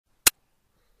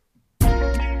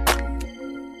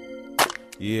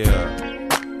Yeah,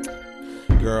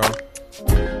 girl,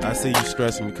 I see you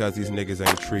stressing because these niggas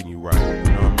ain't treating you right,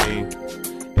 you know what I mean?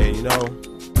 And you know,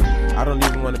 I don't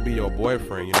even want to be your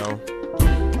boyfriend, you know?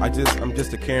 I'm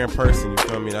just a caring person, you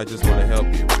feel me? And I just want to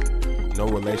help you. No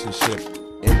relationship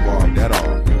involved at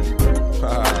all.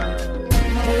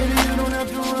 Baby, you don't have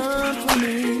to run from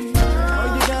me.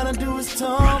 All you gotta do is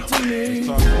talk to me.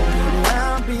 Talk to me.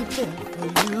 I'll be there for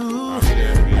you.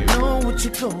 I know what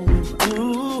you're going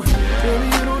through. Baby,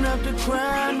 you don't have to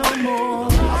cry no more.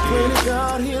 I pray to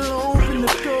God he'll open the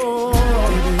door.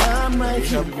 Baby, I'm right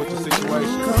here help you with the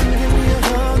situation. Come give me a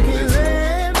hug and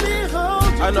let me hold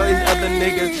you. I know these other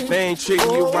niggas, they ain't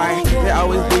treating you right. They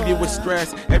always leave you with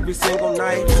stress every single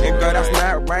night. And girl, that's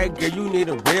not right. Girl, you need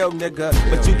a real nigga,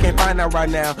 but you can't find out right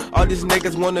now. All these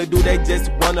niggas wanna do, they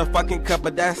just wanna fucking cut,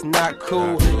 but that's not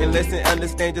cool. And listen,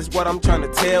 understand just what I'm trying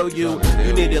to tell you.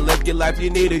 You need to live your life, you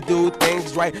need to do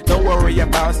things right. Don't worry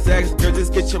about sex, girl,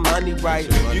 just get your money right.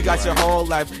 You got your whole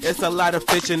life, it's a lot of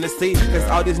fish in the sea. Cause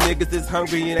all these niggas is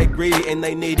hungry and they greedy and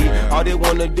they needy. All they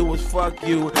wanna do is fuck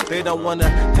you. They don't wanna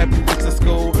help you with your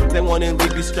school. They wanna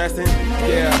leave you stressing.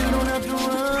 Yeah. You don't have to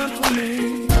run from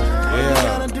me. Yeah. All you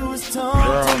gotta do is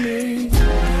talk to me. Baby,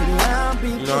 I'll be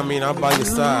You know what I mean? I'm by your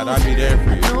side. I'll be there for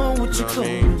you. You know what I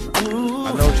mean?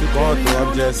 I know what you're going through.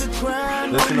 I'm just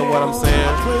listening to what I'm saying.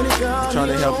 I'm trying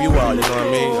to help you out. You know what I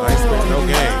mean? I ain't spent no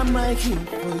game.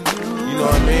 You know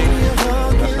what I mean?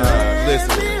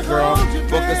 Listen, girl,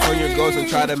 focus on your goals and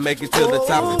try to make it to the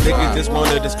top. Niggas just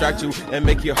want to distract you and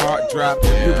make your heart drop.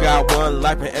 You got one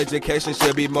life and education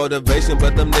should be motivation,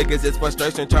 but them niggas is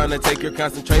frustration trying to take your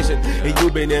concentration. And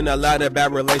you been in a lot of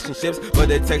bad relationships,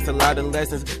 but it takes a lot of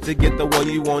lessons to get the one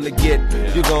you want to get.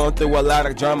 You going through a lot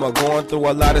of drama, going through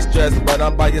a lot of stress, but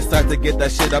I'm by your side to get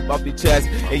that shit up off your chest.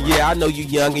 And yeah, I know you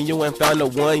young and you ain't found the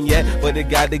one yet, but it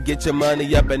got to get your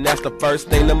money up, and that's the first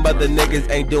thing. Them other niggas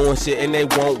ain't doing shit and they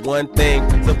want one thing,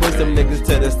 so push them niggas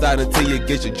to the side until you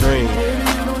get your dream.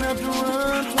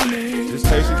 Just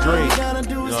chase your dream.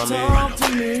 You know what I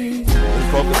mean?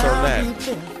 Just focus on that.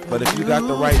 But if you got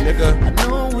the right nigga,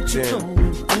 then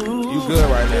you good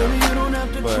right now.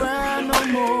 But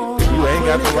if you ain't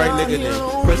got the right nigga, then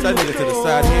push that nigga to the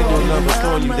side. He ain't doing nothing but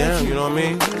slowing you down. You know what I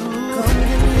mean?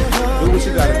 Do what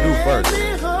you gotta do first.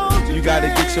 You gotta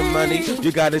get your money,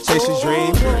 you gotta chase your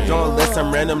dream. Don't let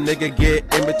some random nigga get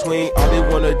in between. All they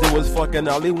wanna do is fucking,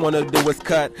 all they wanna do is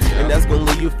cut. And that's gonna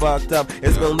leave you fucked up.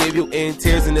 It's gonna leave you in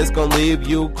tears and it's gonna leave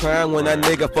you crying. When that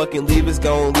nigga fucking leave, it's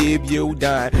gonna leave you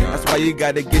dying. That's why you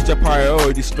gotta get your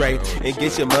priorities straight and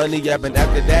get your money up. And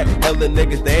after that, hella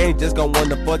niggas, they ain't just gonna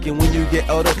wanna fuck you. When you get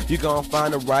older, you gonna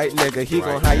find the right nigga. He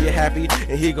gonna have you happy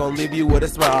and he gonna leave you with a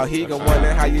smile. He gonna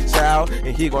wonder how you child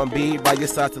and he gonna be by your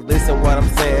side to listen what I'm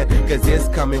saying, cause it's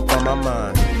coming from my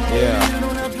mind.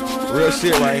 Yeah. Real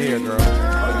shit right here, girl. You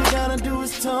know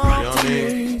what I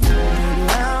mean?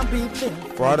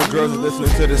 For all the girls that's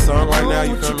listening to this song right now,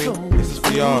 you feel me? This is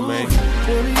for y'all, man.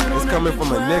 It's coming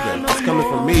from a nigga. It's coming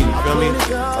from me, you feel me?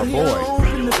 A boy.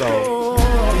 So,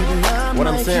 what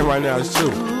I'm saying right now is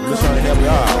true. I'm just trying to help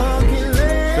y'all out.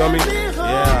 Feel me?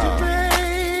 Yeah.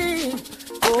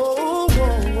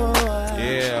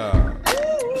 Yeah.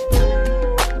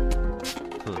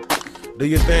 Do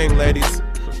your thing, ladies.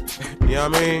 You know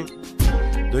what I mean?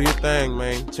 Do your thing,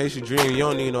 man. Chase your dream. You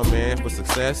don't need no man for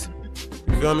success.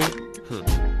 You feel me?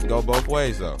 Go both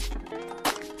ways, though.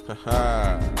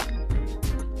 Haha.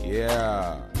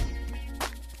 Yeah.